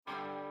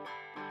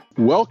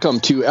Welcome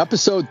to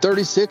episode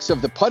 36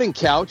 of the Putting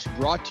Couch,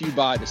 brought to you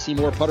by the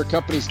Seymour Putter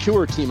Company's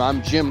tour team.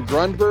 I'm Jim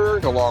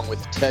Grunberg, along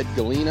with Ted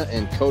Galena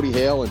and Cody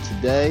Hale, and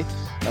today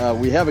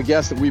we have a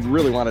guest that we've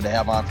really wanted to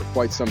have on for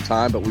quite some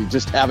time, but we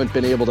just haven't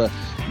been able to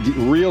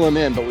reel him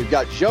in. But we've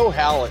got Joe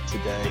Hallett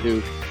today,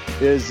 who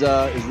is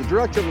the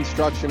director of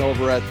instruction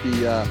over at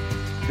the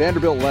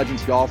Vanderbilt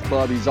Legends Golf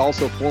Club. He's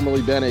also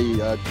formerly been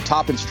a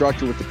top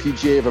instructor with the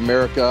PGA of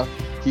America.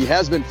 He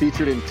has been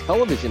featured in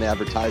television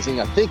advertising,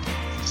 I think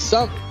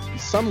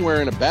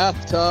somewhere in a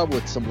bathtub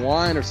with some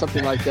wine or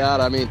something like that.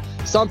 I mean,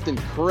 something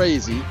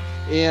crazy.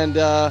 And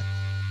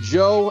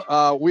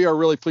Joe, we are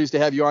really pleased to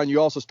have you on. You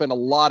also spend a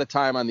lot of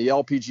time on the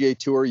LPGA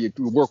Tour. You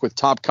work with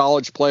top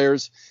college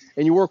players,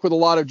 and you work with a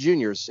lot of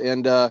juniors.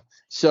 And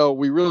so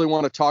we really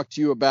want to talk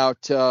to you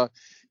about,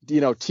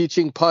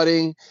 teaching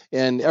putting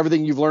and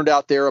everything you've learned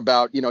out there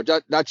about,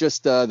 not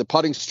just the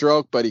putting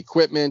stroke, but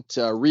equipment,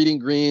 reading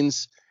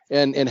greens,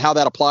 and how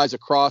that applies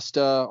across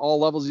all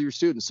levels of your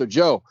students. So,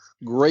 Joe,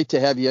 great to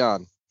have you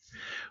on.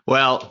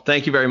 Well,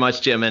 thank you very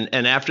much, Jim.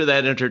 And after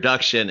that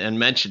introduction and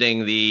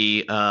mentioning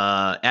the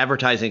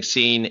advertising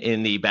scene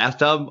in the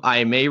bathtub,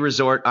 I may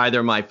resort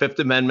either my Fifth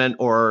Amendment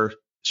or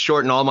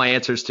shorten all my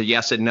answers to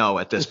yes and no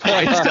at this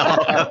point.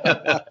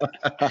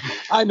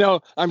 I know.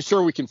 I'm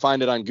sure we can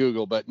find it on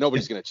Google, but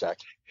nobody's going to check.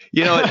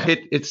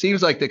 It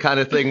seems like the kind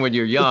of thing when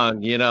you're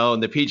young,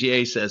 and the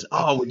PGA says,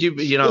 oh, would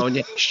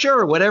you,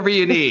 sure, whatever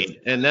you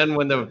need. And then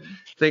when the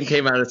thing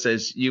came out, it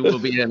says you will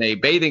be in a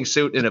bathing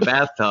suit in a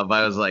bathtub.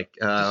 I was like,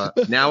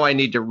 now I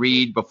need to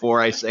read before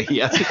I say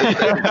yes.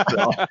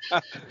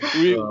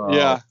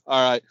 Yeah.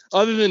 All right.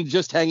 Other than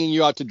just hanging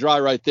you out to dry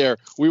right there,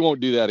 we won't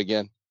do that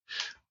again.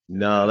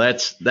 No,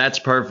 that's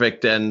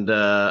perfect. And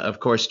of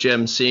course,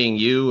 Jim, seeing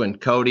you and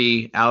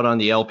Cody out on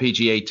the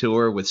LPGA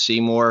Tour with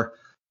Seymour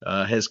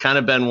has kind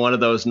of been one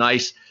of those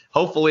nice,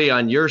 hopefully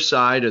on your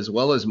side as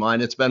well as mine,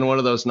 it's been one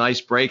of those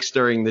nice breaks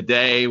during the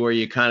day where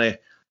you kind of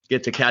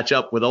get to catch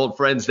up with old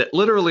friends that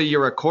literally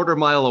you're a quarter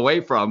mile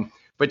away from,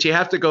 but you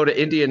have to go to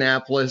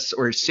Indianapolis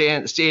or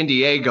San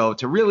Diego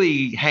to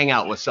really hang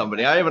out with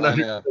somebody. I haven't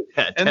understood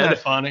that. Isn't that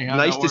funny?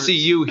 Nice to see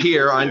you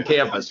here on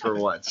campus for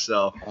once.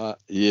 So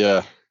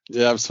yeah,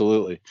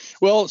 absolutely.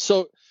 Well,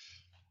 so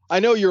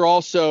I know you're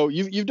also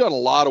you've done a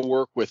lot of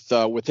work with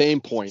aim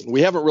point.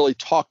 We haven't really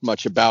talked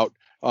much about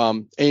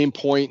aim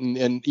point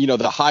and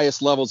the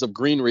highest levels of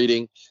green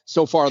reading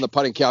so far on the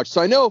Putting Couch.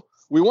 So I know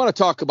we want to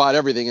talk about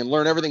everything and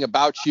learn everything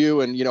about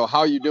you and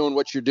how you're doing,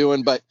 what you're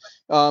doing. But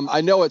I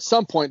know at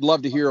some point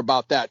love to hear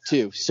about that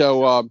too.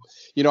 So I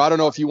don't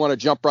know if you want to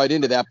jump right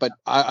into that, but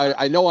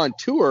I know on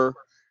tour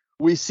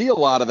we see a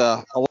lot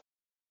of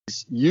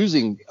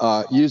using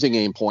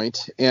aim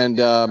point, and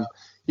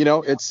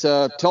it's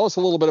tell us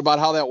a little bit about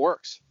how that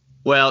works.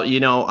 Well,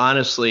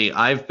 honestly,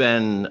 I've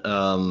been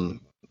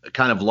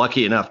kind of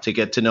lucky enough to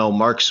get to know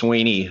Mark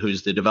Sweeney,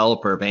 who's the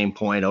developer of aim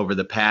point, over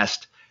the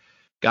past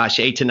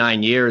 8 to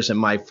 9 years. And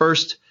my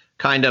first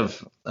kind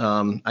of,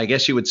 I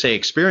guess you would say,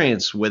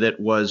 experience with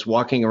it was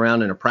walking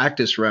around in a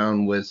practice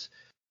round with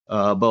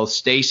both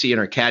Stacy and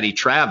her caddy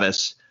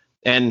Travis.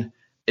 And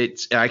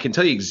I can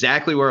tell you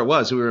exactly where it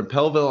was. We were in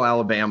Pellville,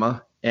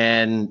 Alabama,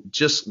 and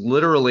just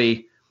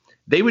literally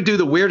they would do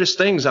the weirdest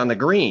things on the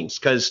greens,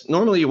 because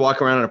normally you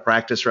walk around in a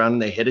practice round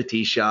and they hit a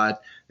tee shot,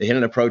 they hit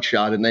an approach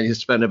shot, and then you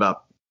spend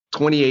about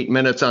 28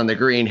 minutes on the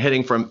green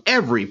hitting from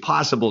every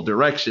possible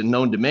direction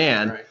known to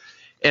man. Right.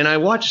 And I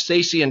watched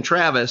Stacy and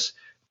Travis,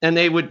 and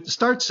they would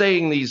start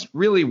saying these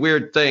really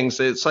weird things.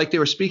 It's like they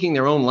were speaking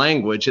their own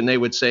language, and they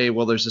would say,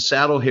 well, there's a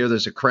saddle here,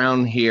 there's a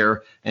crown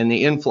here, and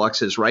the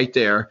influx is right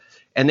there.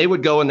 And they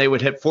would go and they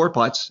would hit 4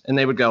 putts, and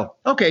they would go,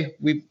 okay,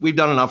 we've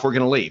done enough, we're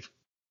going to leave.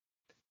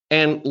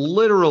 And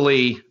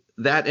literally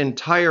that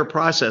entire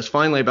process,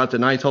 finally about the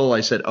ninth hole,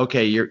 I said,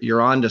 okay,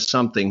 you're on to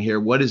something here.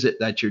 What is it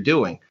that you're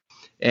doing?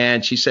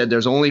 And she said,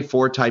 there's only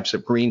 4 types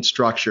of green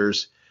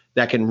structures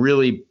that can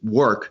really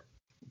work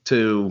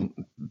to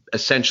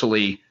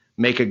essentially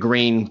make a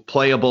green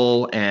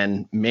playable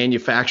and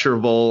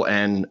manufacturable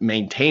and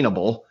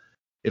maintainable,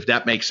 if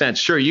that makes sense.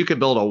 Sure, you could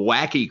build a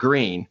wacky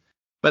green,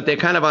 but they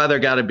kind of either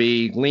got to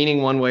be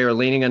leaning one way or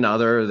leaning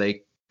another.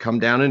 They come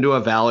down into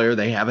a valley or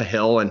they have a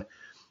hill. And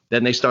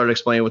then they started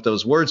explaining what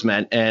those words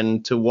meant.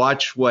 And to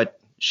watch what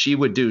she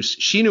would do,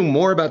 she knew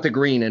more about the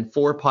green in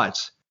 4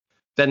 putts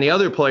than the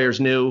other players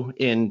knew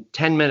in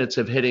 10 minutes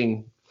of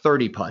hitting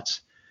 30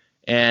 putts.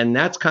 And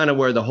that's kind of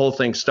where the whole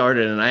thing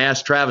started. And I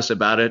asked Travis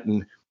about it,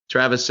 and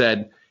Travis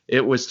said,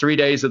 it was 3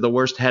 days of the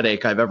worst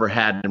headache I've ever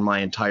had in my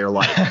entire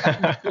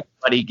life.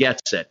 But he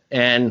gets it.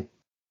 And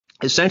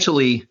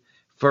essentially,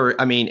 for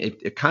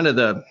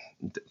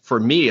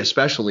me,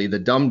 especially the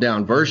dumbed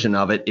down version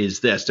of it is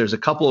this. There's a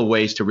couple of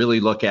ways to really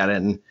look at it.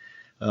 And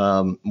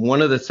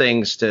one of the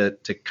things to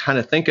kind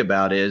of think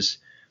about is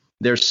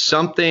there's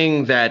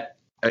something that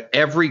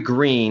every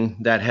green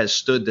that has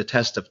stood the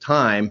test of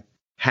time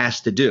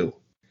has to do.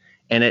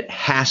 And it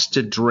has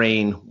to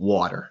drain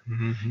water.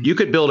 Mm-hmm. You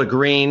could build a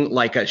green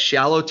like a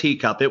shallow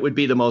teacup. It would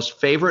be the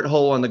most favorite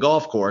hole on the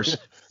golf course.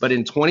 But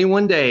in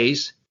 21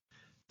 days,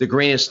 the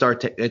green it's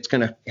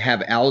going to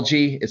have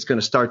algae. It's going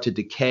to start to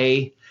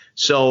decay.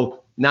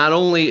 So not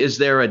only is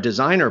there a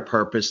designer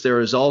purpose, there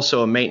is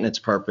also a maintenance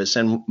purpose.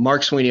 And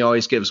Mark Sweeney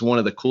always gives one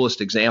of the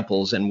coolest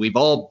examples. And we've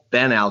all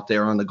been out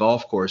there on the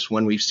golf course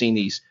when we've seen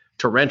these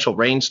torrential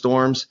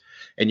rainstorms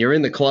and you're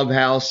in the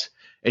clubhouse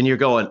and you're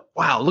going,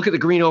 wow, look at the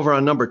green over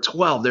on number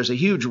 12. There's a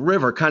huge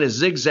river kind of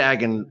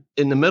zigzagging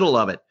in the middle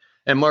of it.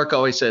 And Mark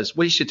always says,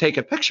 well, you should take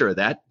a picture of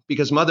that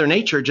because Mother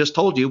Nature just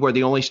told you where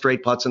the only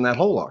straight putts in that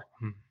hole are.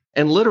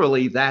 And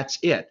literally that's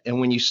it. And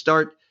when you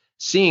start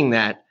seeing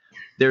that,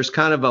 there's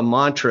kind of a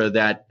mantra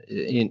that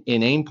in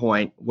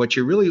Aimpoint, what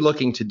you're really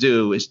looking to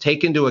do is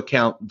take into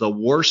account the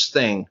worst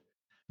thing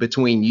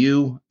between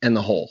you and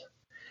the hole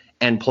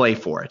and play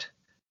for it.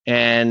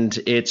 And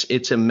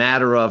it's a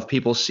matter of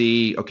people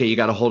see, okay, you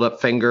got to hold up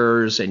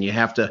fingers and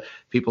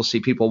people see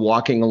people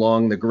walking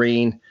along the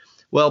green.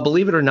 Well,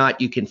 believe it or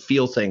not, you can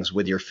feel things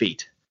with your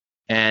feet.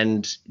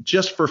 And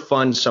just for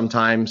fun,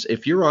 sometimes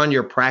if you're on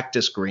your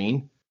practice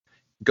green,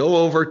 go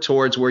over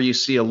towards where you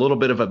see a little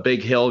bit of a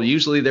big hill.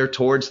 Usually they're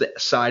towards the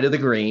side of the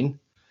green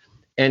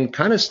and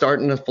kind of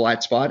start in a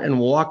flat spot and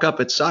walk up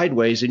it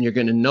sideways. And you're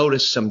going to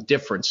notice some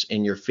difference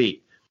in your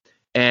feet.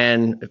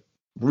 And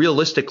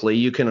realistically,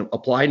 you can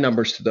apply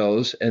numbers to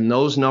those. And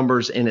those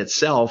numbers in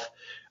itself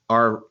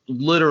are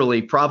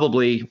literally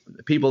probably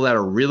people that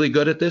are really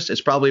good at this.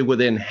 It's probably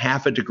within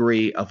half a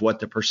degree of what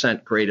the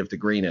percent grade of the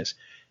green is.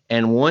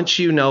 And once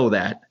you know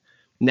that,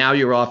 now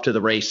you're off to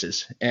the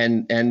races.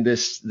 And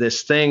this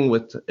thing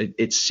with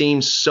it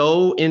seems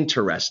so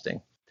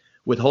interesting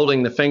with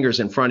holding the fingers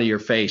in front of your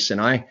face.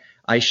 And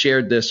I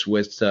shared this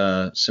with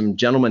some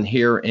gentlemen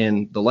here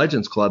in the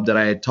Legends Club that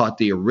I had taught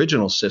the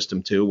original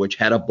system to, which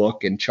had a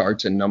book and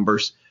charts and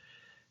numbers.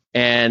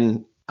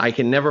 And I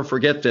can never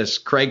forget this.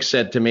 Craig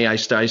said to me, I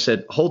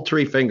said, hold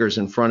 3 fingers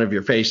in front of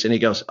your face. And he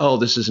goes, oh,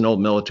 this is an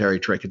old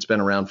military trick. It's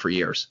been around for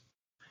years.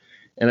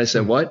 And I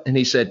said, what? And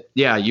he said,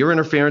 yeah, your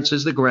interference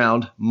is the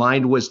ground.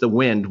 Mine was the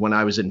wind when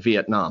I was in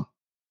Vietnam.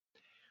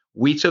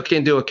 We took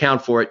into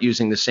account for it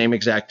using the same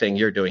exact thing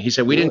you're doing. He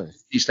said, we didn't get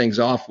these things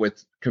off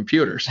with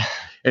computers.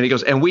 And he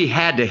goes, and we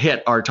had to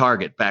hit our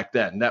target back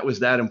then. That was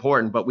that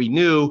important. But we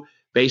knew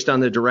based on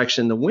the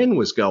direction the wind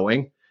was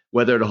going,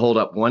 whether to hold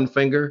up 1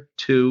 finger,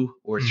 2,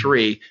 or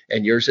 3,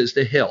 and yours is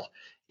the hill.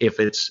 If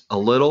it's a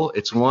little,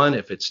 it's 1.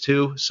 If it's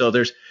 2. So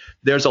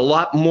there's a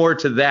lot more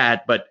to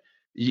that. But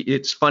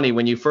it's funny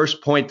when you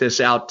first point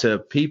this out to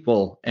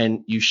people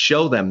and you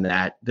show them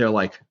that, they're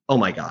like, oh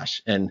my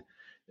gosh. And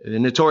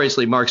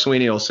notoriously, Mark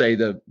Sweeney will say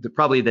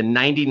probably the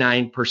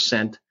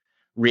 99%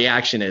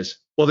 reaction is,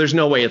 well, there's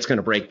no way it's going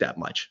to break that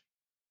much.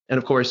 And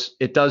of course,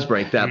 it does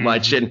break that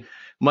much. And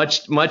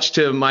much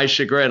to my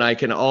chagrin, I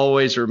can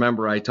always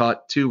remember I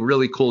taught 2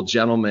 really cool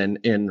gentlemen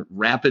in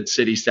Rapid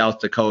City, South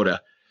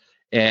Dakota.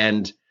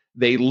 And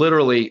they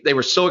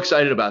were so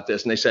excited about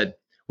this. And they said,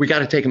 we got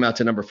to take him out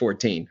to number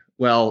 14.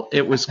 Well,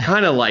 it was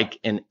kind of like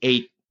an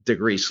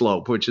 8-degree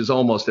slope, which is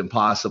almost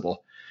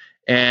impossible.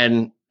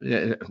 And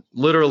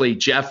literally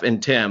Jeff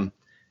and Tim,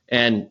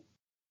 and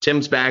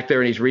Tim's back there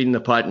and he's reading the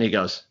putt and he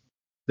goes,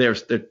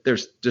 there's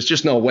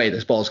just no way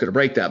this ball is going to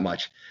break that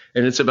much.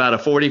 And it's about a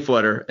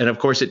 40-footer. And of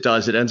course it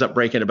does. It ends up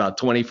breaking about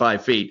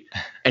 25 feet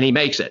and he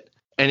makes it.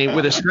 And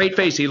with a straight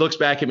face, he looks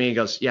back at me and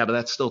goes, yeah, but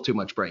that's still too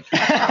much break.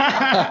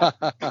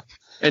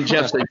 And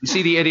Jeff's like, you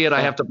see the idiot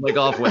I have to play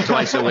golf with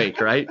twice a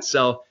week, right?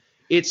 So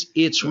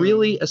it's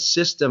really a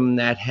system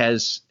that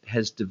has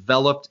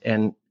developed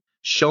and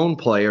shown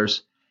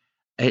players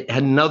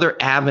another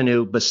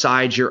avenue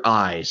besides your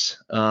eyes.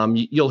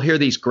 You'll hear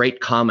these great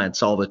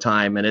comments all the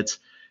time, and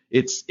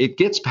it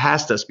gets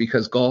past us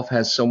because golf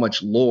has so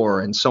much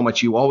lore and so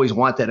much. You always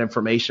want that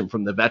information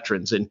from the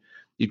veterans, and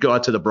you'd go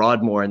out to the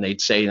Broadmoor and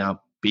they'd say,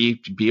 now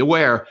be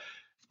aware.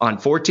 On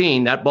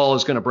 14, that ball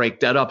is going to break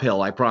dead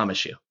uphill, I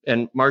promise you.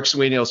 And Mark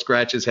Sweeney will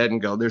scratch his head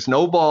and go, there's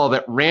no ball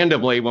that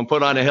randomly, when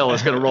put on a hill,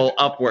 is going to roll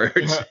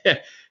upwards.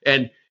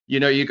 And,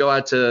 you go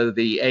out to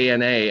the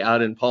ANA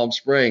out in Palm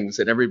Springs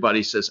and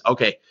everybody says,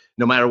 okay,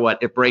 no matter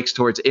what, it breaks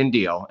towards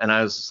Indio. And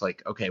I was just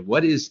like, okay,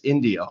 what is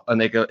Indio? And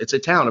they go, it's a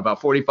town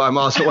about 45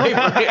 miles away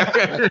from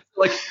here.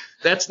 Like,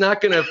 that's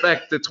not going to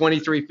affect the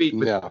 23 feet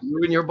with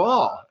you and your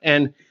ball.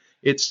 And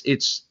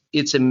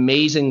it's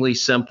amazingly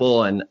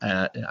simple. And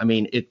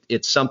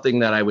it's something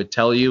that I would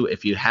tell you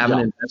if you haven't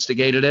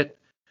investigated it.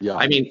 Yeah.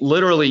 I mean,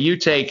 literally you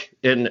take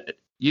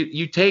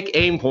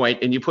Aimpoint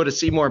and you put a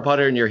Seymour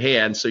putter in your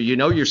hand. So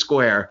you're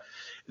square.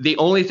 The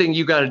only thing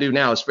you got to do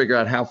now is figure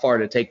out how far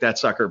to take that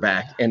sucker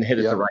back and hit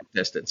it the right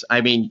distance. I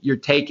mean, you're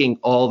taking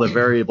all the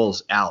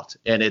variables out,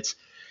 and it's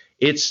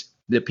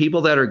the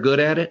people that are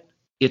good at it.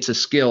 It's a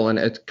skill.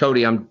 And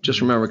Cody, I'm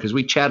just remember, because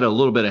we chatted a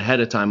little bit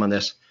ahead of time on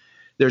this.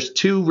 There's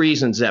 2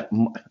 reasons that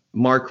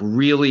Mark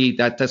really,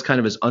 that's kind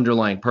of his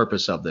underlying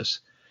purpose of this.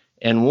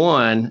 And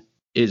one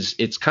is,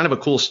 it's kind of a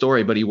cool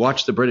story, but he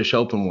watched the British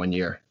Open one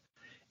year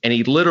and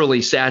he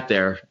literally sat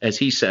there, as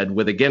he said,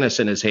 with a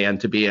Guinness in his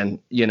hand to be an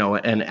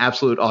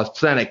absolute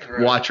authentic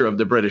watcher of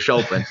the British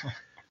Open.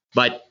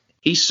 But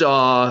he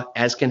saw,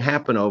 as can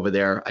happen over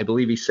there, I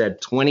believe he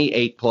said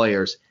 28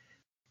 players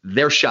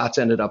their shots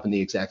ended up in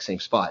the exact same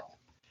spot.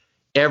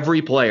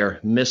 Every player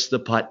missed the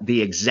putt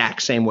the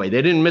exact same way.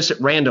 They didn't miss it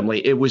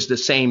randomly. It was the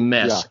same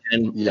miss.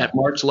 At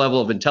Mark's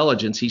level of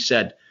intelligence, he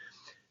said,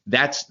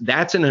 that's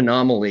an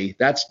anomaly.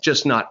 That's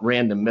just not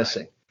random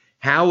missing.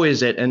 How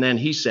is it? And then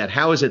he said,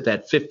 how is it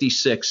that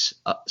 56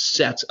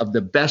 sets of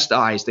the best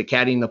eyes, the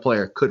caddy and the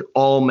player, could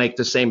all make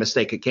the same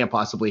mistake? It can't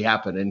possibly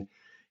happen. And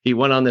he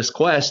went on this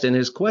quest, and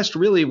his quest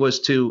really was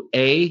to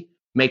A,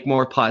 make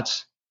more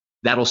putts.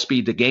 That'll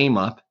speed the game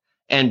up.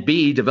 And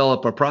B,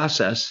 develop a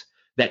process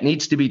that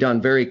needs to be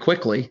done very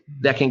quickly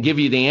that can give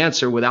you the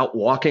answer without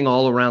walking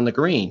all around the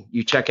green.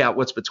 You check out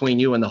what's between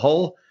you and the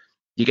hole,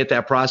 you get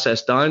that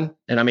process done.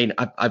 And I mean,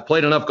 I've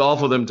played enough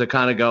golf with him to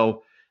kind of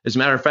go, as a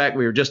matter of fact,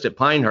 we were just at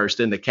Pinehurst,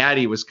 and the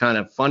caddy was kind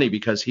of funny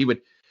because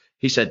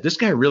he said, this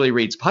guy really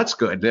reads putts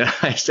good. And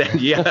I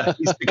said, yeah,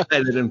 he's the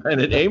guy that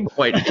invented aim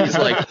point. He's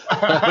like,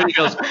 but he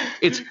goes,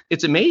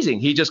 it's amazing.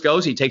 He just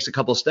goes, he takes a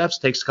couple steps,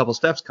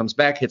 comes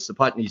back, hits the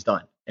putt, and he's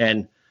done.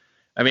 And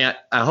I mean,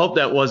 I hope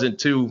that wasn't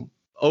too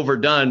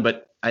overdone,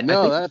 but I think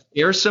it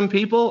scares some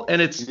people,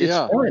 and it's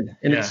fun,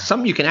 and it's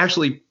something you can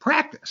actually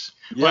practice.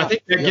 Well, I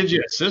think that gives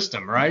you a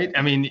system, right?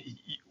 I mean,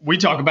 we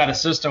talk about a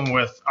system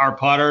with our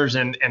putters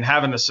and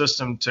having a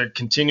system to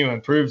continue to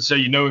improve. So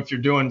you know if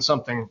you're doing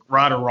something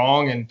right or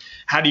wrong, and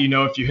how do you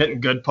know if you're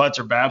hitting good putts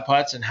or bad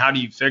putts, and how do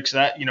you fix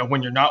that? You know,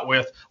 when you're not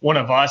with one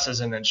of us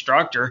as an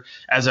instructor,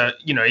 as a,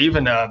 you know,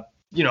 even a,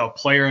 you know,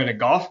 player at a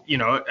golf, you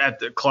know, at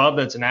the club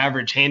that's an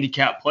average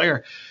handicap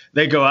player,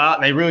 they go out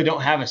and they really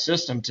don't have a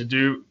system to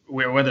do,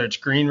 whether it's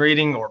green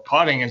reading or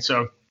putting. And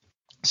so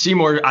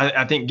Seymour,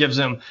 I think, gives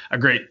them a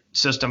great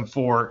system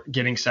for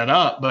getting set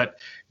up. But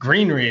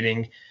green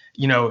reading,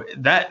 you know,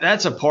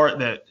 that's a part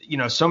that, you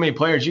know, so many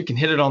players, you can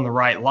hit it on the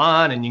right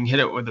line and you can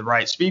hit it with the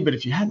right speed. But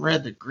if you hadn't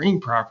read the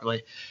green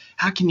properly,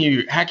 how can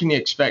you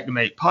expect to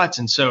make putts?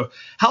 And so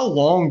how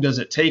long does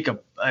it take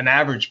an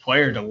average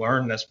player to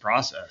learn this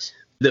process?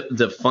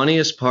 The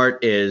funniest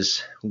part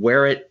is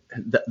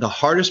the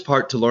hardest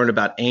part to learn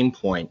about aim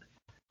point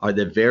are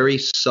the very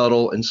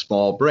subtle and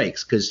small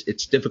breaks, because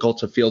it's difficult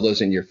to feel those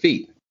in your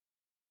feet.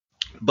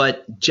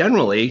 But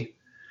generally,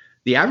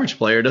 the average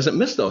player doesn't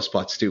miss those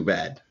putts too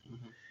bad.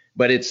 Mm-hmm.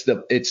 But it's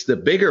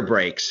the bigger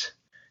breaks,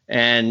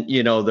 and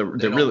you know they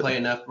don't really play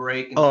enough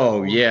break.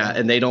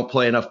 And they don't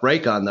play enough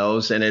break on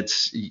those, and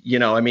it's, you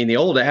know, I mean, the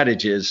old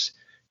adage is,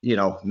 you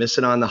know,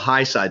 missing on the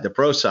high side, the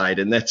pro side,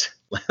 and that's,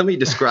 let me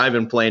describe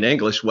in plain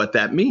English what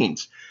that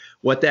means.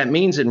 What that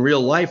means in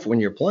real life when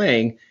you're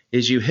playing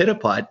is you hit a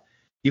putt,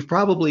 you've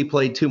probably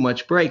played too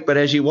much break, but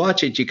as you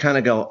watch it, you kind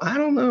of go, I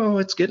don't know,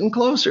 it's getting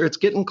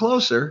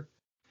closer.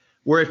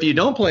 Where if you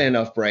don't play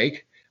enough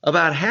break,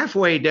 about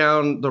halfway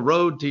down the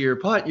road to your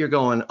putt, you're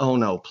going, oh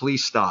no,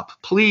 please stop,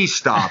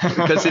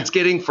 because it's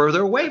getting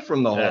further away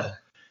from the hole.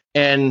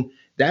 And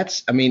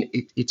that's, I mean,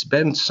 it's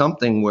been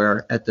something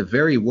where at the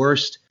very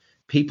worst,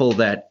 people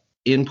that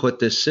input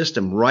this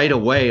system right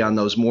away on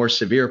those more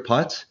severe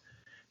putts,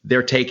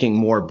 they're taking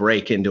more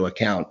break into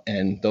account,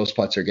 and those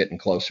putts are getting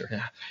closer.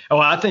 Yeah. Oh,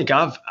 I think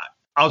I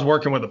was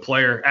working with a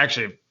player,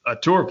 actually a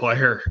tour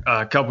player,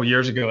 a couple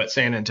years ago at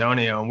San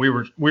Antonio, and we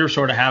were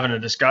sort of having a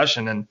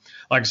discussion. And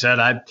like I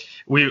said,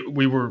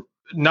 we were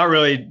not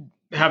really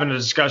having a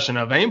discussion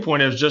of aim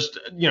point. It was just,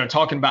 you know,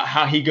 talking about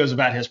how he goes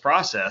about his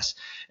process.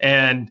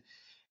 And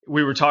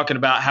we were talking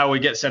about how we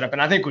get set up,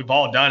 and I think we've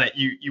all done it.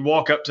 You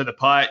walk up to the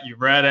putt, you've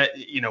read it,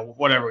 you know,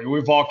 whatever.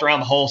 We've walked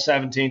around the hole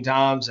 17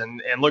 times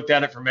and looked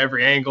at it from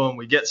every angle, and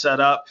we get set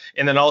up,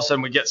 and then all of a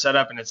sudden we get set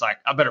up and it's like,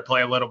 I better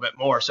play a little bit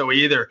more. So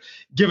we either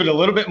give it a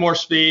little bit more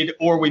speed,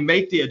 or we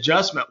make the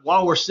adjustment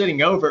while we're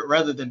sitting over it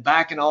rather than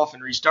backing off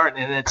and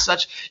restarting. And it's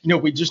such, you know,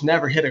 we just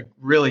never hit a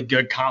really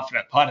good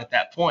confident putt at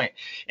that point.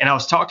 And I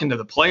was talking to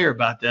the player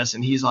about this,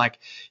 and he's like,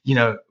 you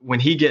know,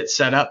 when he gets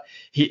set up,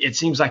 it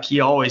seems like he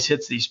always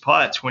hits these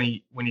putts when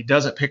he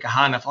doesn't pick a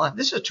high enough line.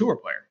 This is a tour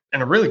player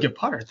and a really good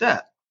putter at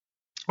that.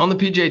 On the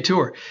PGA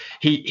Tour,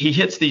 he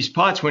hits these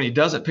putts when he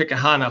doesn't pick a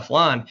high enough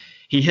line.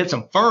 He hits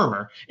them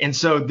firmer. And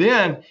so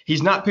then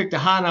he's not picked a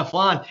high enough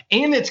line,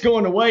 and it's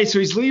going away. So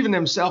he's leaving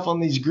himself on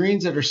these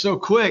greens that are so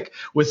quick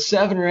with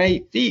 7 or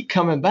 8 feet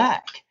coming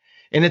back.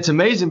 And it's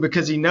amazing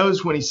because he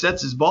knows when he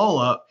sets his ball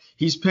up,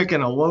 he's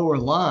picking a lower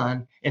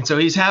line. And so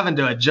he's having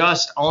to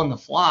adjust on the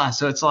fly.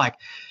 So it's like,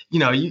 you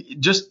know, you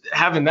just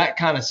having that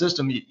kind of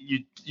system,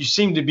 you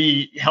seem to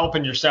be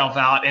helping yourself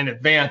out in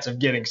advance of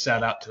getting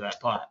set up to that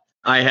putt.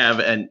 I have,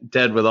 and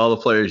Ted, with all the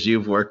players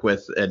you've worked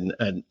with,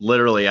 and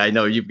literally, I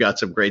know you've got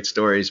some great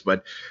stories,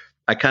 but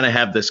I kind of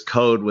have this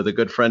code with a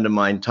good friend of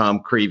mine, Tom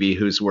Creevy,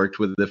 who's worked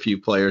with a few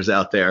players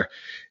out there.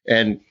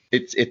 And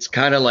it's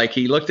kind of like,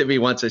 he looked at me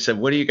once, I said,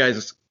 what are you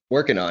guys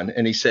working on?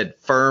 And he said,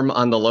 firm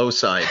on the low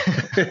side.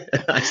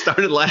 I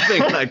started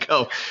laughing, and I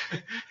go,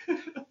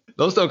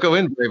 those don't go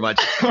in very much,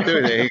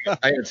 do they?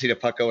 I haven't seen a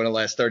putt go in the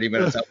last 30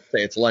 minutes. I would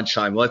say it's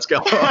lunchtime. Let's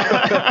go.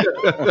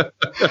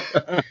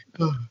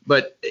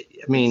 But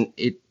I mean,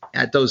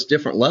 at those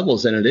different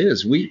levels, and it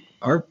is,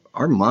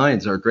 our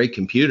minds are great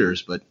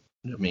computers, but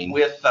I mean,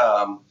 with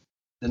the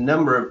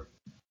number of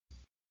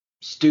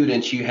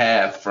students you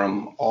have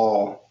from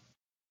all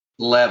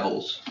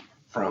levels,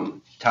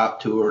 from top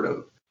tour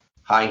to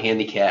high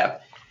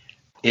handicap,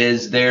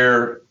 is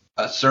there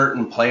a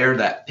certain player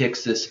that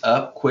picks this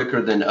up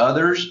quicker than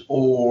others?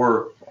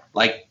 Or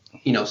like,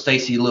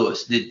 Stacy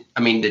Lewis,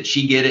 did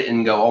she get it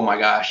and go, oh my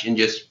gosh, and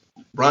just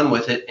run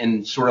with it?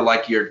 And sort of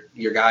like your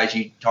guys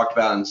you talked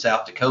about in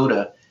South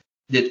Dakota,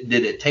 did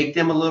it take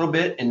them a little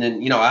bit? And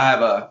then, I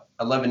have a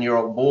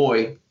 11-year-old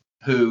boy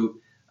who,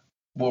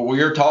 well, when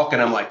you're talking,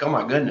 I'm like, oh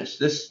my goodness,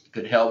 this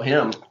could help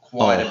him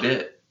quite a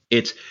bit.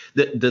 It's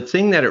the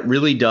thing that it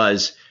really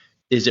does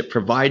is it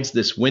provides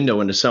this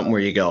window into something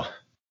where you go,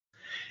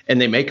 and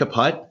they make a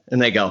putt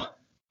and they go,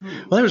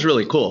 well, that was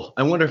really cool.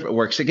 I wonder if it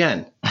works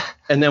again.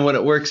 And then when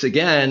it works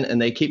again and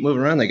they keep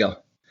moving around, they go,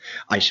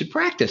 I should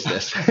practice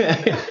this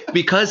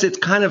because it's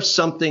kind of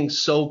something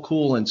so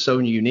cool and so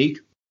unique.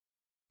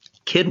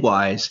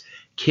 Kid-wise,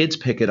 kids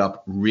pick it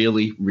up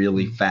really,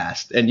 really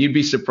fast. And you'd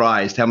be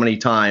surprised how many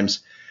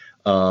times,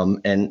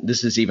 and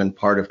this is even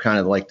part of kind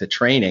of like the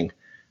training.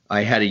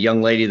 I had a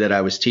young lady that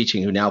I was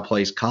teaching who now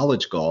plays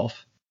college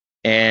golf,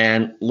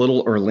 and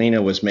little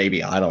Erlina was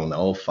maybe,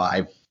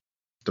 5'3"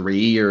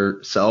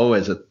 or so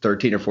as a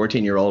 13 or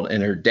 14-year-old,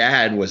 and her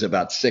dad was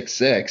about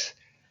 6'6",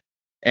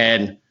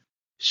 and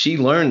she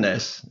learned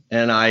this.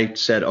 And I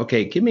said,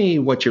 okay, give me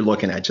what you're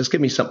looking at. Just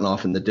give me something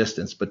off in the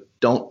distance, but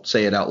don't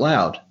say it out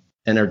loud.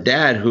 And her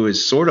dad, who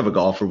is sort of a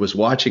golfer, was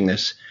watching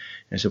this.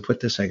 And I said,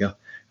 put this. I go,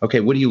 okay,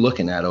 what are you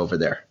looking at over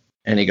there?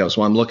 And he goes,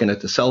 well, I'm looking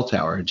at the cell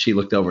tower. And she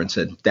looked over and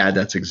said, Dad,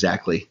 that's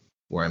exactly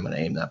where I'm going to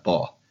aim that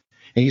ball.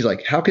 And he's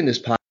like, how can this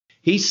possibly?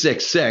 He's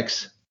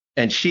 6'6",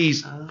 and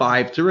she's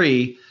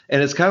 5'3",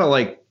 and it's kind of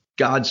like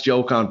God's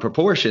joke on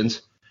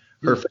proportions.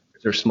 Her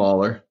fingers are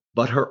smaller,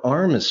 but her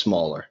arm is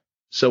smaller.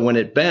 So when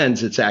it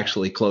bends, it's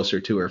actually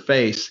closer to her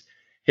face.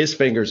 His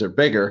fingers are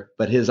bigger,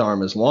 but his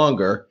arm is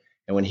longer.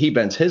 And when he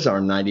bends his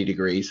arm 90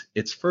 degrees,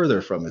 it's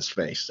further from his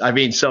face. I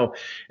mean, so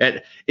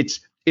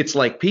it's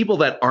like people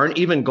that aren't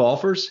even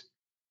golfers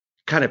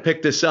kind of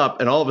pick this up,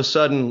 and all of a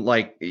sudden,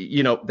 like,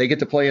 they get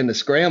to play in the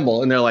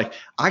scramble, and they're like,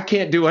 I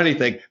can't do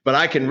anything, but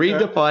I can read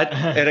the putt.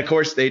 And of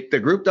course, the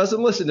group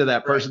doesn't listen to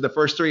that person the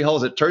first 3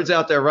 holes. It turns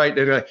out they're right.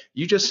 They're like,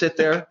 you just sit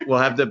there. We'll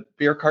have the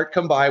beer cart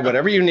come by,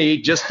 whatever you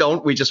need.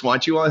 We just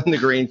want you on the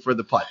green for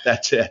the putt.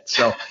 That's it.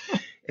 So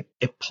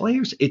if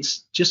players, it's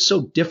just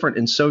so different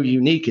and so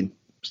unique and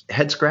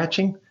head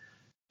scratching.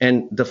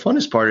 And the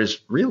funnest part is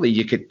really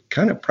you could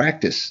kind of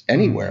practice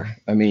anywhere.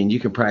 I mean, you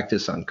can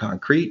practice on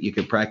concrete. You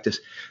can practice.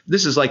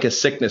 This is like a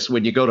sickness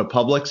when you go to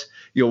Publix.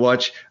 You'll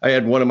watch. I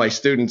had one of my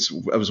students.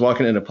 I was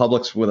walking into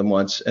Publix with them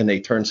once, and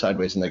they turn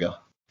sideways and they go,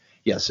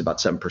 yes, about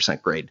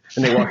 7% grade.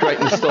 And they walk right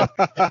in the store.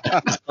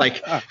 It's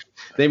like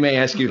they may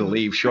ask you to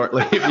leave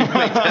shortly if you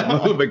make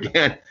that move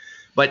again.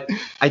 But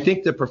I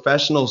think the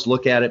professionals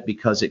look at it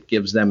because it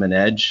gives them an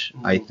edge.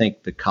 I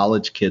think the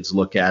college kids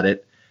look at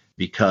it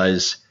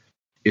because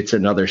it's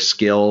another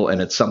skill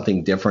and it's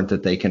something different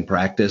that they can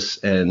practice.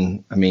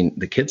 And I mean,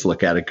 the kids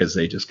look at it because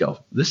they just go,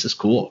 this is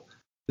cool.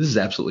 This is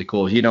absolutely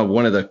cool.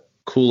 One of the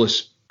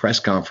coolest press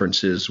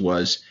conferences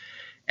was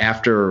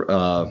after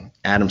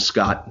Adam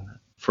Scott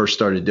first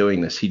started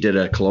doing this. He did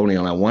a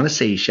Colonial. I want to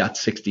say he shot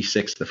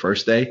 66 the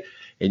first day.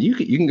 And you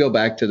can go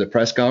back to the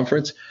press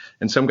conference,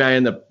 and some guy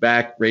in the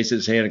back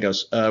raises his hand and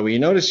goes, well, you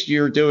notice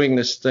you're doing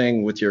this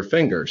thing with your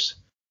fingers.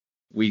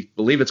 We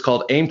believe it's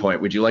called aim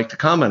point. Would you like to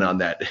comment on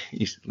that?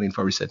 He leaned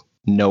forward and said,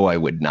 no, I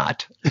would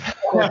not.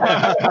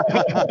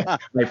 I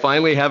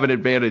finally have an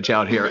advantage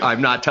out here.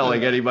 I'm not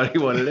telling anybody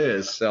what it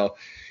is. So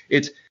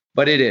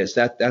but it is.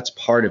 That's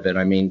part of it.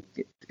 I mean,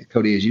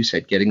 Cody, as you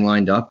said, getting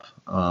lined up,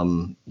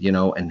 and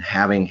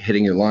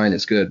hitting your line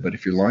is good. But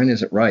if your line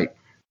isn't right,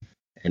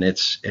 and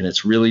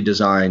it's really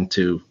designed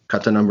to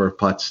cut the number of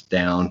putts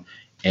down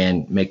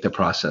and make the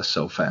process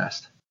so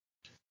fast.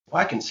 Well,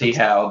 I can see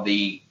how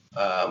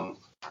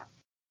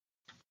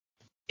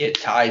it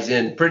ties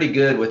in pretty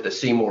good with the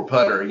Seymour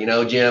putter,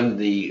 Jim,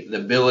 the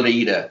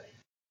ability to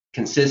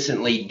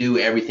consistently do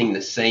everything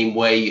the same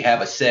way. You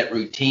have a set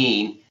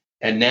routine,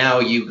 and now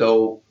you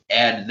go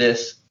add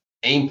this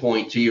aim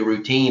point to your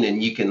routine,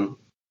 and you can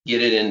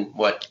get it in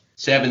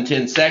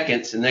 7-10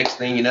 seconds. And next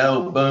thing you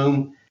know,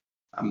 boom,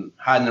 I'm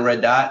hiding the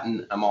red dot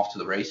and I'm off to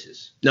the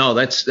races. No,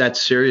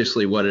 that's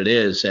seriously what it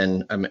is.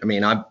 And I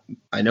mean,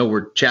 I know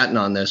we're chatting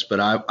on this, but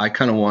I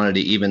kind of wanted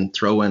to even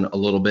throw in a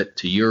little bit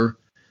to your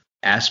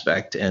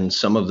aspect and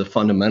some of the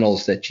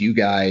fundamentals that you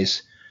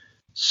guys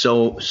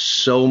so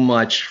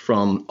much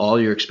from all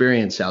your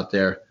experience out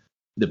there,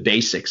 the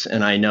basics.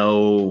 And I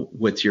know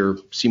with your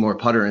Seymour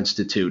Putter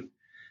Institute,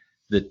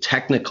 the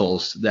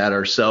technicals that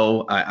are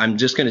I'm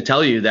just going to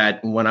tell you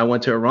that when I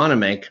went to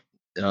Aronimink,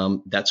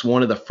 that's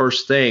one of the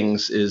first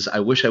things is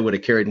I wish I would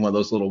have carried one of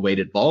those little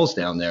weighted balls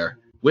down there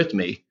with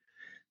me,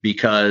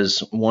 because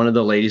one of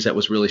the ladies that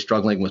was really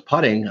struggling with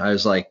putting, I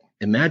was like,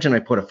 imagine I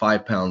put a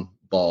 5-pound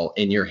ball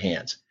in your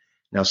hands.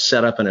 Now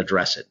set up and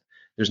address it.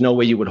 There's no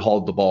way you would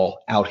hold the ball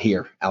out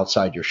here,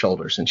 outside your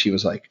shoulders. And she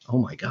was like, oh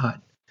my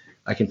God,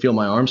 I can feel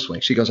my arm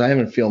swing. She goes, I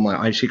haven't feel my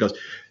eye. She goes,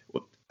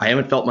 I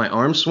haven't felt my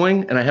arm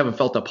swing, and I haven't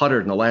felt a putter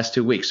in the last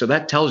 2 weeks. So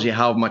that tells you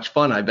how much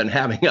fun I've been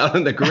having out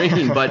on the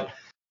green. But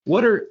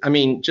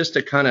just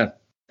to kind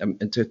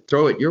of to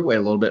throw it your way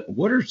a little bit,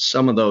 what are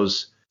some of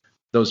those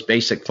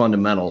basic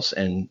fundamentals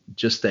and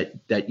just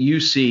that you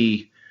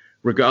see,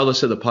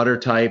 regardless of the putter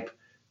type,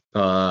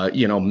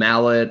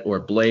 mallet or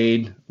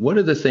blade? What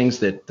are the things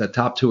that the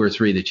top 2 or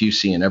 3 that you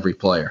see in every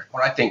player?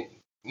 Well, I think,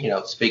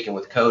 speaking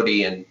with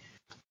Cody and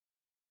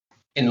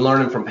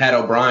learning from Pat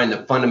O'Brien,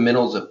 the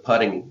fundamentals of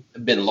putting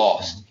have been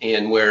lost.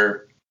 And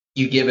where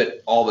you give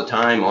it all the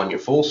time on your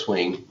full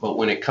swing, but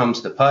when it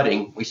comes to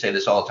putting, we say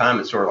this all the time,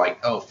 it's sort of like,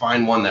 oh,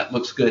 find one that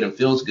looks good and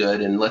feels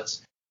good, and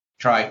let's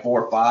try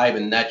 4 or 5,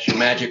 and that's your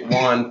magic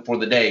wand for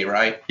the day,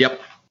 right?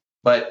 Yep.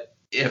 But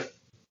if,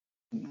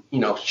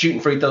 shooting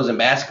free throws in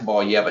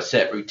basketball, you have a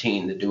set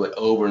routine to do it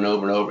over and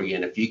over and over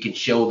again. If you can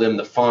show them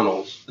the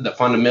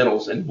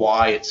fundamentals and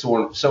why it's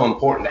so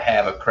important to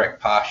have a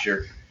correct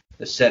posture,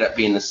 the setup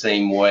being the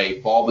same way,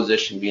 ball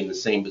position being the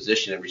same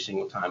position every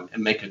single time,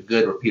 and make a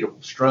good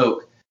repeatable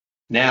stroke,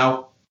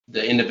 now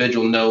the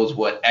individual knows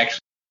what actually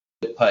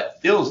the putt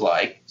feels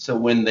like. So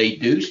when they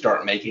do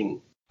start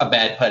making a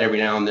bad putt every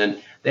now and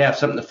then, they have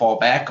something to fall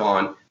back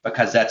on,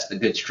 because that's the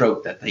good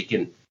stroke that they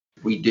can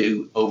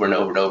redo over and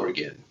over and over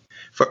again.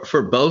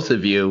 For both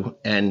of you,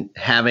 and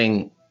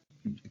having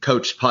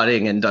coached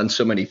putting and done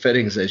so many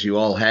fittings as you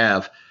all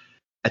have,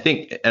 I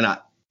think, and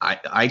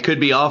I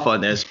could be off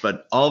on this,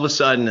 but all of a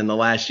sudden in the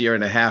last year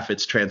and a half,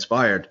 it's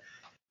transpired,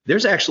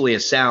 there's actually a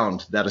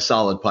sound that a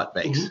solid putt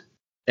makes. Mm-hmm.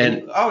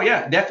 And oh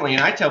yeah, definitely.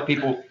 And I tell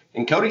people,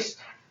 and Cody's,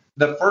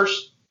 the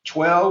first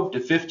 12 to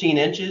 15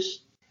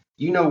 inches,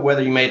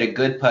 whether you made a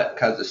good putt,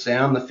 because the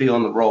sound, the feel,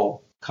 and the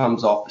roll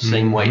comes off the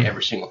same way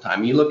every single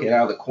time. You look at it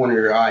out of the corner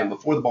of your eye, and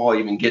before the ball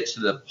even gets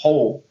to the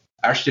hole,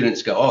 our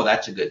students go, oh,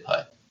 that's a good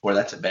putt, or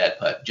that's a bad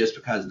putt, just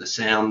because of the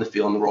sound, the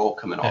feel, and the roll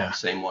coming off the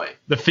same way.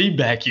 The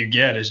feedback you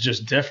get is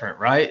just different,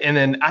 right? And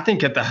then I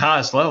think at the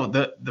highest level,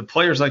 the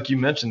players, like you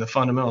mentioned, the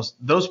fundamentals,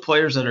 those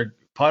players that are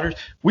putters,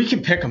 we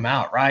can pick them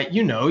out, right?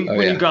 You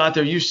go out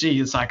there, you see,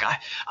 it's like,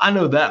 I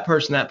know that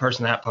person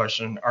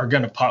are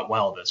going to putt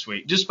well this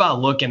week, just by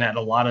looking at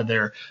a lot of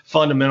their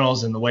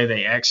fundamentals and the way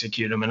they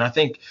execute them. And I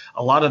think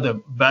a lot of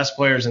the best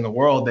players in the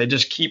world, they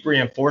just keep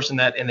reinforcing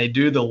that, and they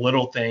do the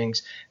little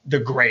things the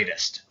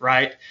greatest,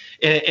 right?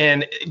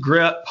 And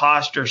grip,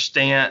 posture,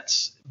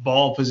 stance,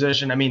 ball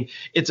position. I mean,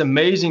 it's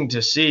amazing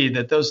to see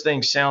that those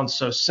things sound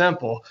so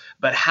simple,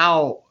 but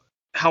how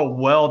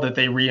well that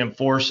they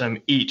reinforce them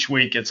each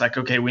week. It's like,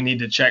 okay, we need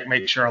to check,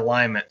 make sure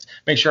alignment,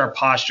 make sure our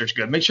posture's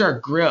good, make sure our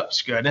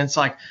grip's good. And it's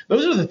like,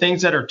 those are the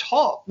things that are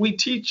taught, we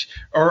teach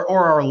or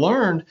are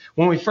learned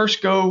when we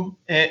first go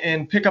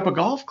and pick up a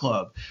golf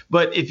club.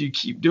 But if you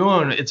keep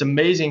doing it, it's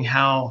amazing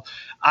how,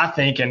 I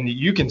think, and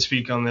you can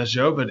speak on this,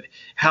 Joe, but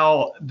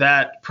how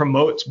that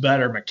promotes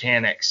better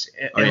mechanics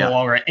in the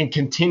long run, and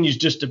continues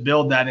just to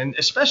build that. And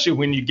especially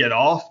when you get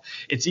off,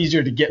 it's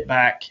easier to get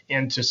back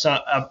into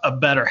a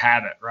better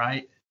habit,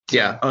 right?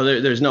 Yeah. Oh,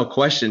 there's no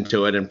question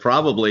to it. And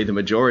probably the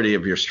majority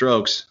of your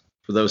strokes,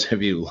 for those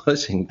of you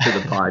listening to the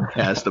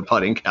podcast, the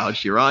Putting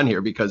Couch, you're on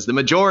here because the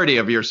majority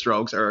of your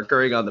strokes are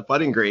occurring on the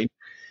putting green.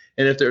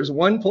 And if there's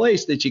one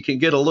place that you can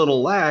get a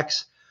little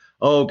lax,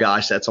 oh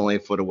gosh, that's only a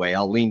foot away.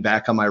 I'll lean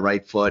back on my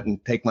right foot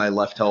and take my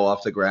left toe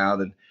off the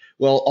ground. And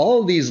well,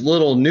 all these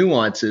little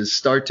nuances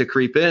start to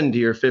creep into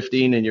your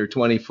 15 and your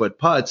 20-foot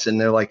putts. And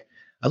they're like,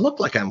 I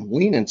look like I'm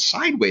leaning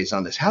sideways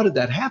on this. How did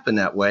that happen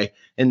that way?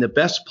 And the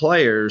best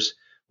players,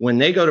 when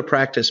they go to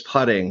practice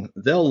putting,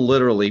 they'll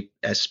literally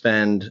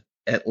spend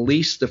at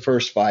least the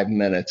first 5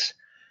 minutes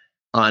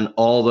on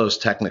all those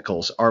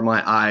technicals. Are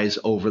my eyes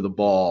over the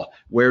ball?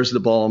 Where's the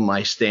ball in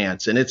my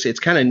stance? And it's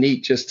kind of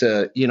neat just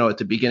to, at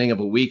the beginning of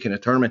a week in a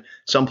tournament,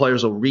 some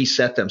players will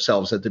reset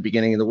themselves at the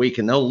beginning of the week,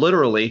 and they'll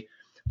literally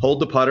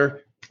hold the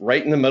putter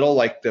right in the middle,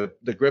 like the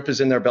grip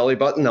is in their belly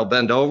button. They'll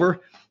bend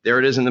over. There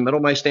it is in the middle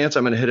of my stance.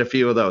 I'm going to hit a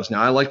few of those.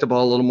 Now I like the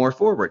ball a little more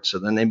forward. So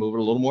then they move it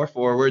a little more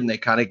forward, and they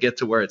kind of get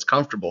to where it's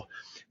comfortable.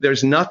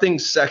 There's nothing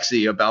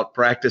sexy about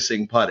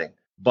practicing putting,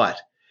 but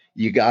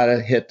you got to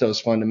hit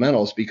those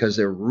fundamentals because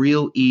they're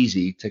real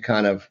easy to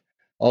kind of,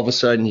 all of a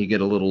sudden you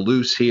get a little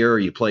loose here,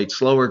 you played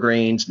slower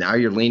greens, now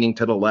you're leaning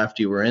to the left,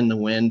 you were in the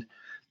wind.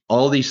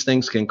 All these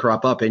things can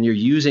crop up, and you're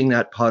using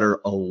that putter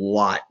a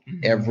lot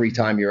every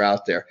time you're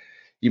out there.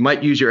 You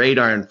might use your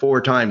 8-iron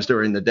 4 times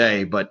during the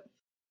day, but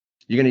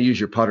you're going to use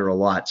your putter a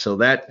lot. So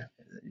that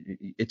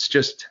it's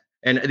just,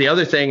 and the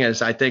other thing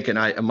is, I think,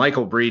 and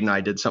Michael Breed and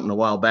I did something a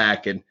while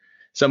back, and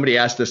somebody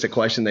asked us a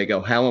question. They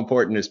go, how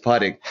important is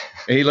putting?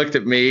 And he looked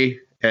at me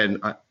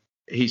and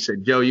he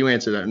said, Joe, you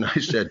answer that. And I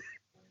said,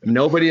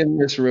 nobody in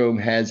this room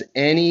has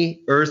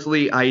any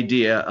earthly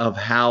idea of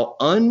how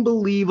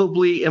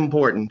unbelievably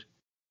important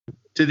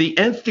to the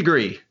nth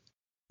degree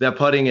that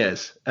putting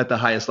is at the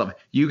highest level.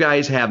 You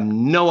guys have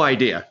no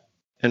idea.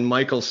 And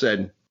Michael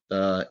said,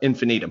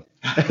 infinitum.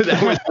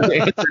 That was the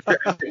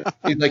answer.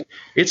 He's like,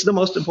 it's the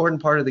most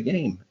important part of the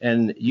game.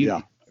 And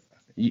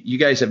you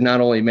guys have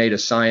not only made a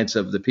science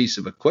of the piece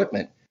of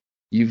equipment,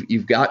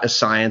 you've got a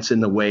science in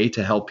the way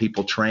to help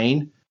people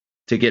train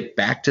to get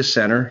back to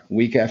center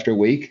week after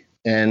week.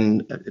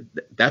 And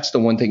that's the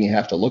one thing you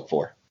have to look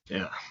for.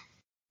 Yeah.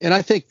 And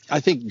I think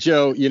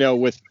Joe,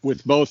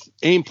 with both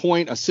aim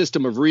point, a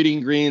system of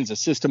reading greens, a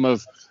system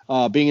of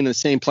being in the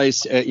same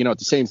place, at the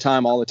same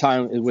time all the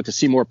time with the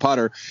Seymour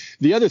putter.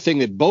 The other thing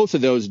that both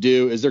of those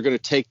do is they're going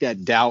to take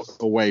that doubt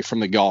away from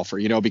the golfer,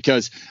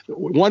 because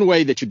one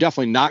way that you're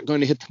definitely not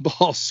going to hit the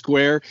ball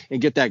square and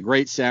get that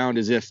great sound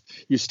is if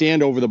you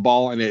stand over the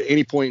ball and at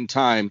any point in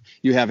time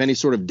you have any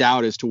sort of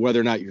doubt as to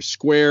whether or not you're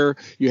square,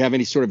 you have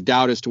any sort of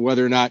doubt as to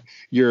whether or not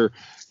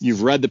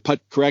you've read the putt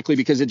correctly,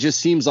 because it just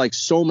seems like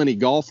so many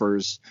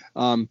golfers,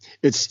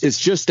 it's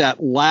just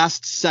that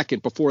last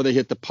second before they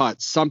hit the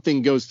putt,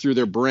 something goes through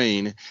their brain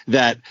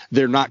that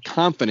they're not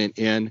confident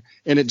in,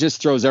 and it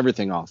just throws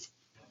everything off.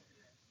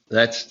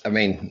 That's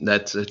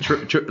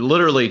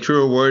literally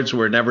truer words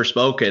were never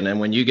spoken. And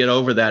when you get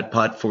over that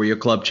putt for your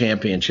club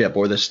championship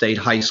or the state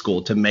high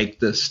school to make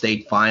the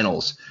state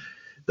finals,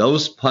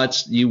 those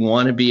putts, you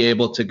want to be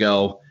able to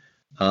go,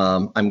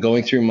 I'm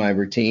going through my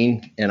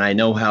routine and I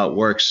know how it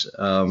works.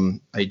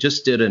 I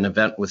just did an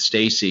event with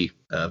Stacy,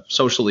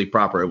 socially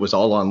proper. It was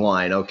all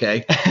online.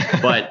 Okay.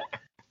 But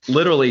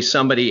literally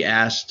somebody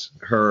asked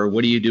her,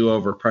 what do you do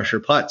over pressure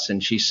putts?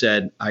 And she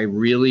said, I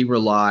really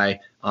rely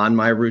on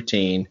my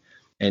routine.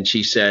 And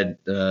she said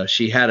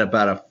she had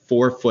about a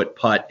 4-foot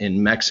putt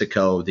in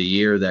Mexico the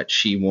year that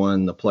she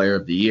won the Player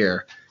of the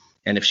Year.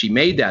 And if she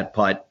made that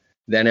putt,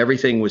 then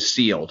everything was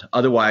sealed.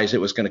 Otherwise, it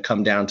was going to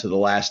come down to the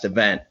last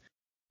event.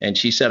 And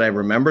she said, I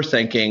remember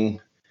thinking,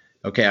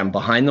 okay, I'm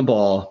behind the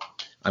ball.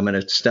 I'm going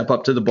to step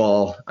up to the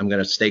ball. I'm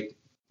going to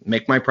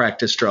make my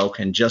practice stroke.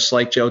 And just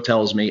like Joe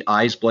tells me,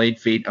 eyes, blade,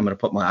 feet, I'm going to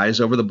put my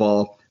eyes over the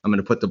ball. I'm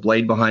going to put the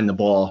blade behind the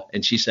ball.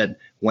 And she said,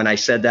 when I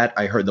said that,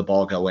 I heard the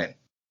ball go in.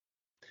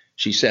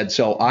 She said,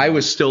 so I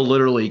was still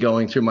literally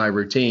going through my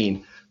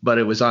routine, but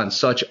it was on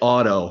such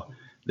auto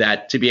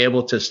that to be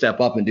able to step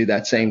up and do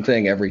that same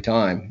thing every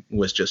time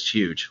was just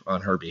huge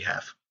on her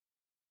behalf.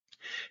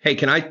 Hey,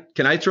 can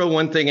I throw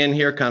one thing in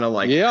here? Kind of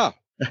like, yeah,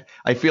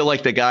 I feel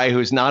like the guy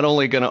who's not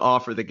only going to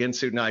offer the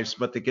Ginsu knives,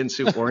 but the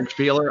Ginsu orange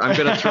peeler. I'm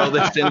going to throw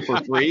this in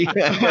for free.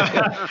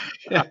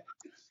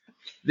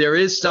 There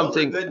is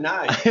something. Good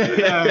knife.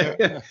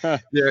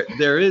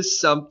 There is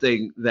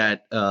something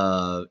that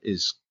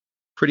is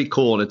pretty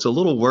cool, and it's a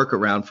little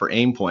workaround for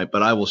aim point,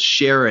 but I will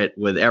share it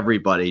with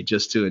everybody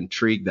just to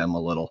intrigue them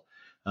a little.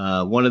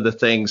 One of the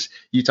things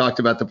you talked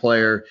about, the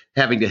player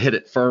having to hit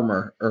it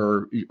firmer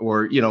or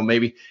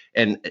maybe,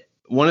 and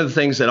one of the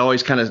things that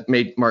always kind of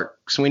made Mark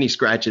Sweeney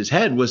scratch his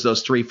head was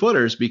those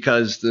 3-footers,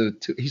 because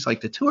he's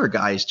like, the tour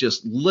guys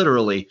just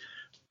literally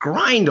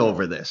grind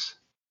over this.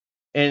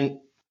 And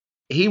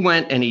he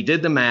went and he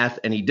did the math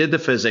and he did the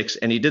physics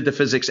and he did the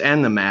physics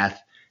and the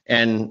math.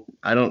 And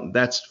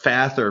that's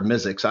Fath or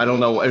Mystics. I don't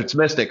know. It's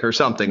Mystic or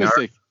something.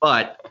 Mystic.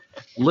 But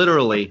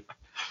literally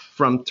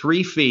from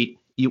 3 feet,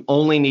 you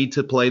only need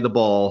to play the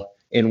ball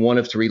in one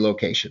of 3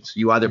 locations.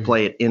 You either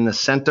play it in the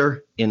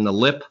center, in the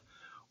lip,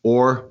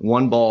 or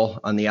one ball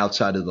on the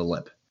outside of the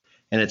lip.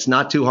 And it's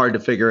not too hard to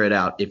figure it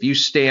out. If you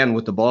stand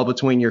with the ball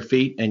between your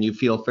feet and you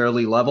feel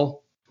fairly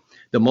level,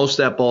 the most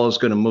that ball is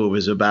going to move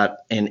is about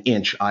an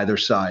inch either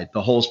side.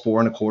 The hole's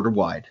 4 1/4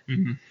 wide.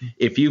 Mm-hmm.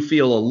 If you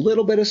feel a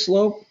little bit of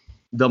slope,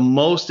 the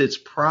most it's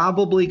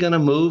probably going to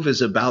move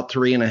is about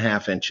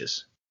 3.5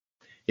 inches.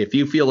 If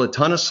you feel a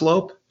ton of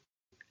slope,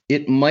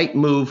 it might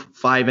move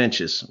 5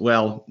 inches.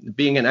 Well,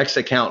 being an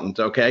ex-accountant,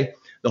 okay,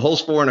 the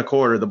hole's 4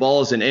 1/4, the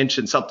ball is an inch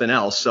and something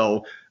else.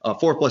 So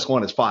 4 +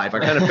 1 is 5. I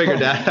kind of figured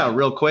that out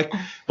real quick.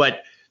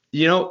 But,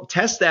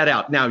 test that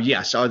out. Now,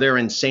 yes, are there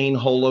insane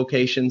hole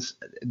locations?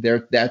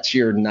 That's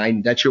your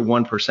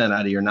 1%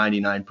 out of your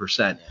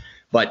 99%.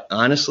 But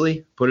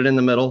honestly, put it in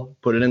the middle,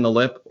 put it in the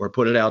lip, or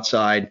put it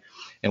outside.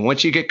 And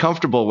once you get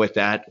comfortable with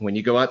that, when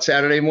you go out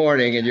Saturday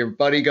morning and your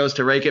buddy goes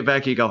to rake it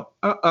back, you go,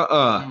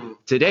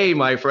 Today,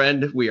 my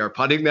friend, we are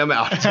putting them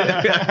out.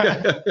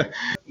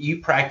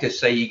 You practice,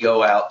 say you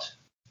go out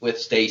with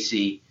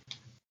Stacy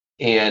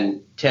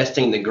and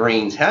testing the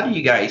greens. How do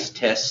you guys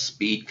test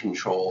speed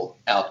control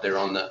out there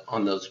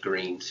on those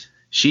greens?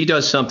 She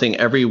does something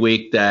every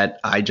week that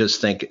I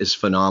just think is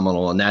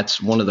phenomenal. And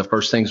that's one of the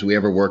first things we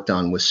ever worked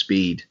on was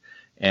speed.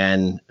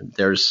 And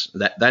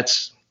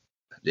that's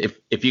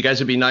if you guys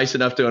would be nice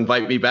enough to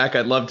invite me back,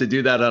 I'd love to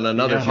do that on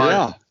another time.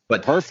 Yeah,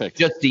 but perfect.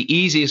 Just the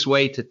easiest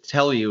way to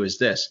tell you is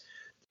this.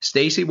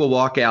 Stacy will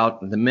walk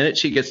out the minute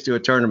she gets to a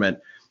tournament.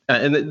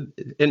 And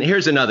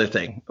here's another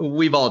thing.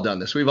 We've all done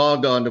this. We've all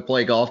gone to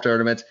play golf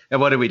tournaments. And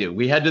what do?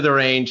 We head to the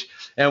range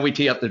and we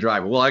tee up the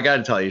driver. Well, I got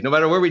to tell you, no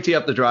matter where we tee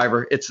up the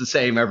driver, it's the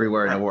same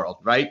everywhere in the world,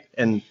 right?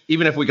 And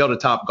even if we go to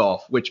Top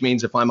Golf, which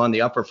means if I'm on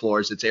the upper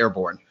floors, it's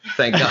airborne.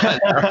 Thank God.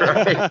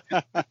 Right?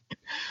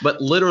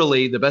 But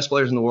literally, the best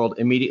players in the world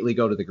immediately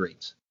go to the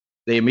greens.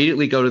 They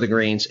immediately go to the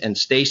greens, and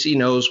Stacy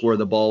knows where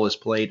the ball is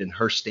played in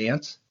her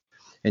stance.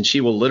 And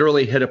she will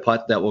literally hit a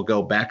putt that will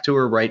go back to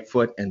her right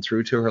foot and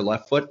through to her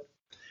left foot.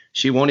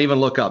 She won't even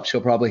look up.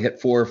 She'll probably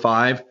hit 4 or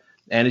 5.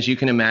 And as you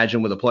can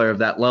imagine, with a player of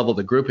that level,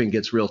 the grouping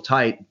gets real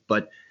tight.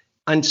 But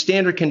on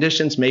standard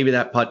conditions, maybe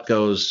that putt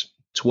goes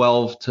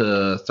 12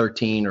 to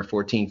 13 or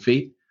 14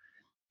 feet.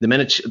 The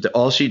minute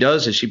all she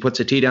does is she puts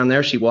a tee down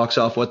there, she walks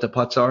off what the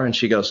putts are, and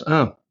she goes,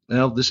 oh,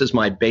 well, this is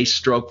my base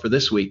stroke for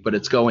this week, but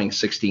it's going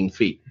 16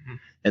 feet. Mm-hmm.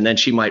 And then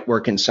she might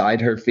work inside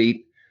her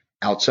feet,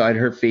 outside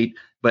her feet,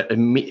 but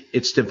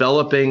it's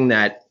developing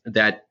that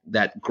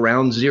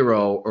ground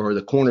zero or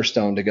the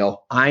cornerstone to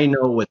go, I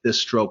know what this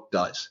stroke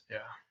does. Yeah.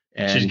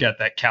 And she's got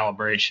that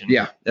calibration.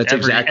 Yeah, that's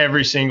exactly.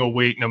 Every single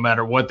week, no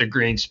matter what the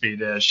green speed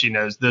is, she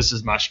knows this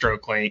is my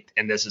stroke length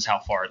and this is how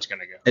far it's going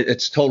to go.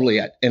 It's totally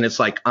it. And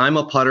it's like, I'm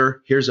a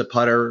putter. Here's a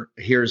putter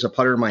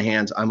in my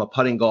hands. I'm a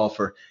putting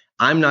golfer.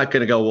 I'm not going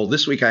to go, well,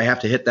 this week I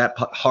have to hit that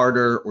putt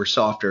harder or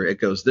softer.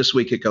 It goes, this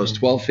week it goes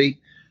 12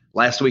 feet.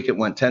 Last week it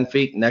went 10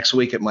 feet. Next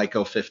week it might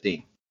go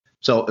 15.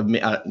 So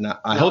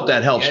I hope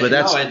that helps, but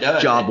that's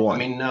job one. I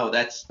mean, no,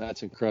 that's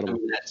incredible.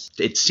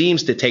 It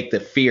seems to take the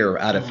fear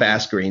out of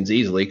fast greens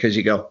easily because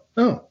you go,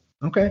 oh,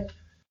 okay.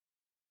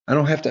 I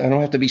don't have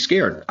to be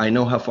scared. I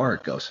know how far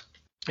it goes.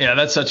 Yeah,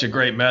 that's such a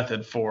great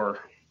method for,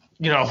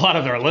 a lot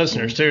of our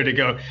listeners too, to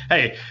go,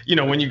 hey,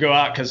 when you go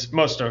out, because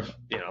most of,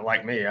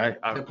 like me,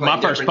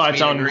 my first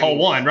putt's on hole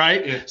one,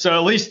 right? Yeah. So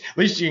at least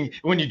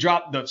when you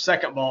drop the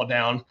second ball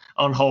down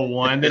on hole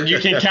one, then you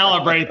can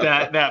calibrate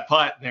that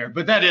putt there.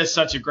 But that is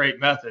such a great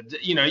method.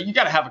 You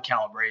got to have a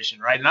calibration,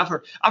 right? And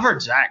I've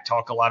heard Zach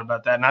talk a lot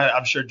about that, and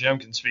I'm sure Jim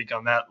can speak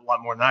on that a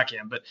lot more than I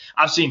can. But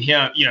I've seen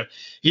him,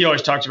 he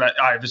always talks about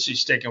obviously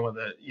sticking with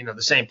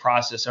the same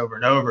process over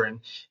and over, and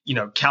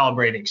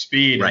calibrating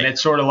speed, right. And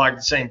it's sort of like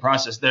the same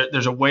process.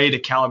 There's a way to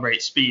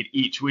calibrate speed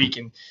each week,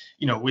 and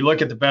we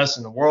look at the best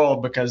in the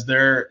world because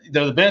they're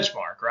the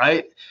benchmark,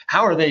 right?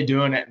 How are they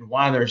doing it and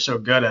why they're so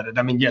good at it?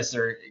 I mean, yes,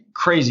 they're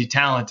crazy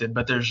talented,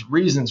 but there's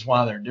reasons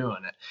why they're doing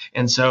it.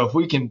 And so if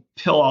we can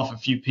peel off a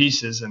few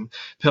pieces and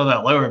peel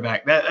that lower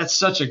back, that's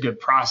such a good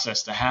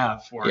process to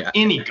have for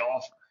any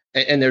golfer.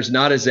 And there's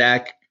not a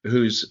Zach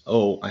who's,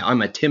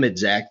 I'm a timid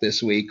Zach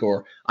this week,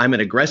 or I'm an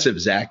aggressive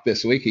Zach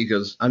this week. He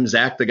goes, I'm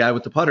Zach, the guy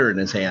with the putter in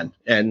his hand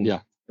and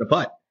the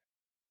putt.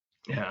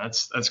 Yeah,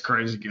 that's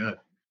crazy good.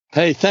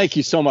 Hey, thank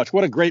you so much.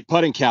 What a great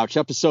putting couch.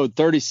 Episode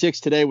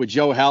 36 today with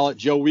Joe Hallett.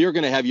 Joe, we are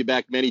going to have you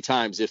back many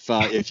times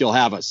if you'll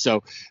have us.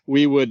 So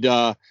we would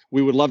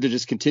love to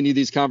just continue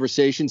these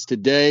conversations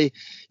today.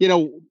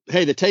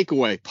 Hey, the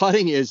takeaway,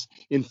 putting is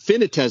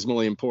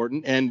infinitesimally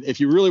important. And if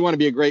you really want to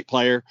be a great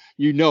player,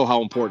 you know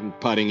how important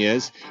putting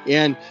is.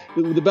 And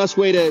the best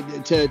way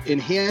to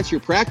enhance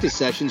your practice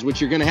sessions, which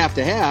you're going to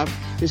have,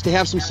 is to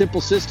have some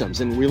simple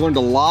systems. And we learned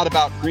a lot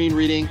about green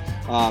reading.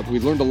 We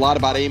learned a lot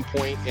about aim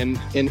point and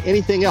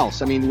anything else.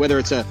 I mean, whether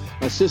it's a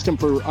system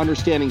for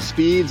understanding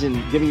speeds and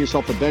giving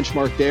yourself a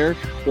benchmark there,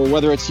 or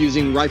whether it's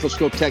using rifle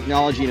scope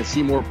technology and a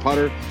Seymour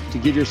putter to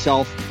give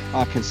yourself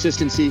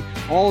consistency,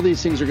 all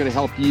these things are going to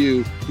help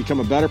you become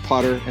a better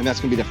putter. And that's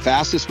going to be the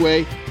fastest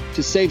way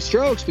to save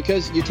strokes,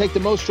 because you take the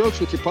most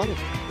strokes with your putter.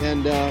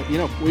 And,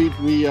 we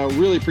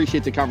really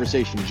appreciate the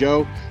conversation.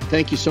 Joe,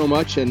 thank you so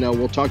much. And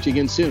we'll talk to you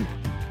again soon.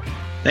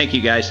 Thank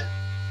you, guys.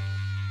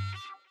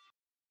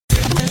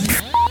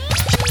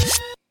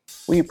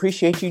 We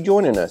appreciate you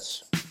joining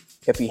us.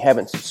 If you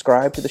haven't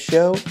subscribed to the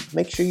show,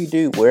 make sure you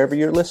do wherever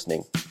you're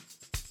listening.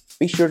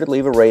 Be sure to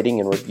leave a rating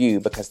and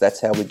review, because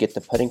that's how we get the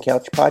Putting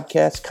Couch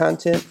podcast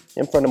content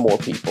in front of more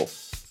people.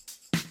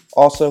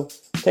 Also,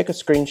 take a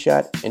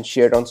screenshot and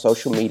share it on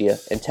social media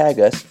and tag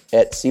us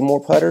at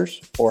Seymour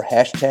Putters or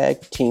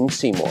 #Team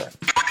Seymour.